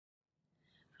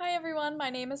everyone, my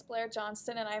name is Blair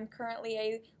Johnston and I'm currently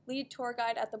a lead tour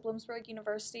guide at the Bloomsburg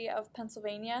University of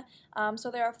Pennsylvania. So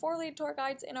there are 4 lead tour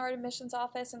guides in our admissions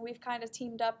office, and we've kind of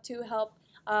teamed up to help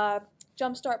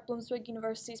jumpstart Bloomsburg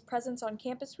University's presence on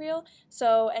Campus Reel.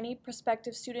 So any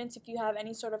prospective students, if you have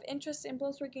any sort of interest in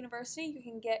Bloomsburg University, you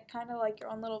can get kind of like your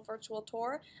own little virtual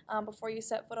tour before you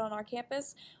set foot on our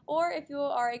campus. Or if you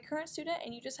are a current student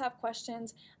and you just have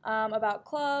questions about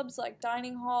clubs like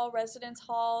dining hall, residence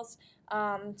halls,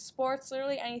 sports,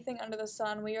 literally anything under the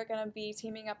sun, we are going to be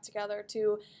teaming up together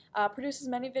to produce as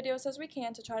many videos as we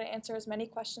can to try to answer as many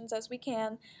questions as we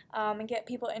can and get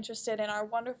people interested in our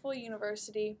wonderful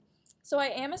university. So I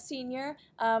am a senior,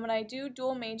 and I do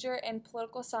dual major in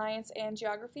political science and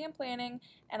geography and planning,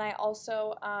 and I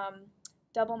also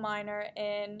double minor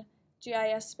in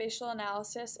GIS spatial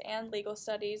analysis and legal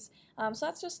studies. So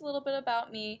that's just a little bit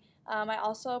about me. I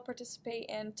also participate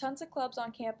in tons of clubs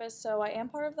on campus, so I am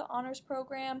part of the honors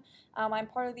program. I'm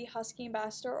part of the Husky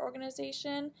Ambassador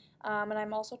organization, and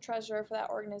I'm also treasurer for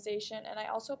that organization. And I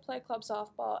also play club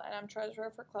softball, and I'm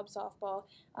treasurer for club softball.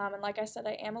 And like I said,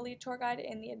 I am a lead tour guide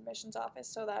in the admissions office,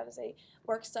 so that is a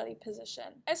work-study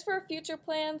position. As for future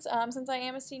plans, since I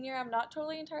am a senior, I'm not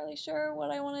totally entirely sure what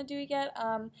I want to do yet.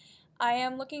 I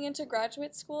am looking into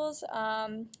graduate schools,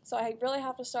 so I really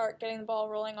have to start getting the ball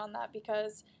rolling on that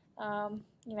because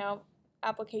you know,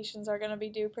 applications are going to be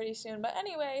due pretty soon. But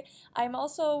anyway, I'm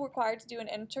also required to do an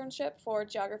internship for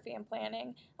geography and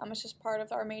planning. It's just part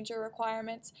of our major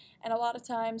requirements, and a lot of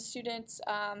times students,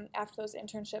 after those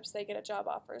internships, they get a job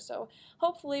offer. So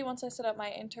hopefully once I set up my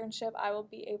internship, I will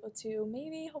be able to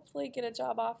hopefully get a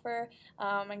job offer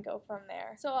and go from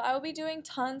there. So I will be doing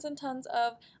tons and tons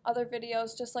of other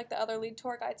videos just like the other lead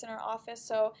tour guides in our office.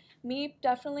 So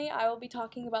I will be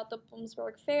talking about the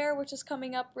Bloomsburg Fair, which is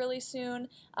coming up really soon.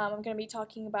 I'm going to be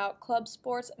talking about club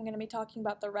sports. I'm going to be talking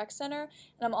about the rec center,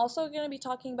 and I'm also going to be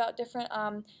talking about different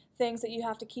things that you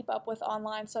have to keep up with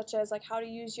online, such as like how to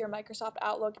use your Microsoft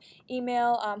Outlook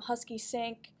email, Husky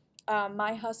Sync,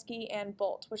 MyHusky, and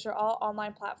Bolt, which are all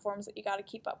online platforms that you got to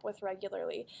keep up with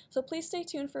regularly. So please stay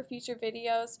tuned for future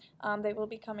videos. They will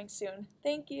be coming soon.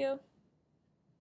 Thank you.